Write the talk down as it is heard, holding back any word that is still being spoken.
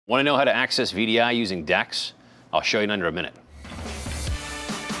Want to know how to access VDI using DeX? I'll show you in under a minute.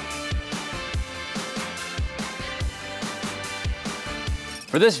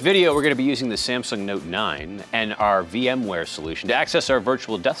 For this video, we're going to be using the Samsung Note 9 and our VMware solution to access our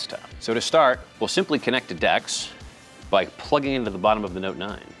virtual desktop. So to start, we'll simply connect to DeX by plugging into the bottom of the Note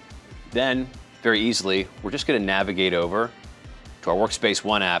 9. Then, very easily, we're just going to navigate over to our Workspace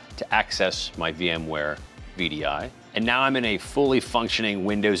ONE app to access my VMware VDI. And now I'm in a fully functioning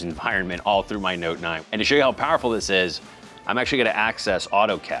Windows environment all through my Note 9. And to show you how powerful this is, I'm actually going to access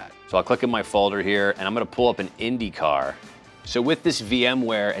AutoCAD. So I'll click in my folder here and I'm going to pull up an IndyCar. So with this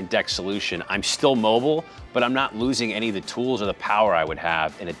VMware and DeX solution, I'm still mobile, but I'm not losing any of the tools or the power I would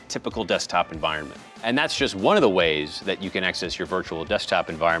have in a typical desktop environment. And that's just one of the ways that you can access your virtual desktop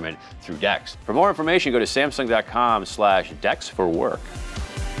environment through DeX. For more information, go to samsung.com/DeX for work.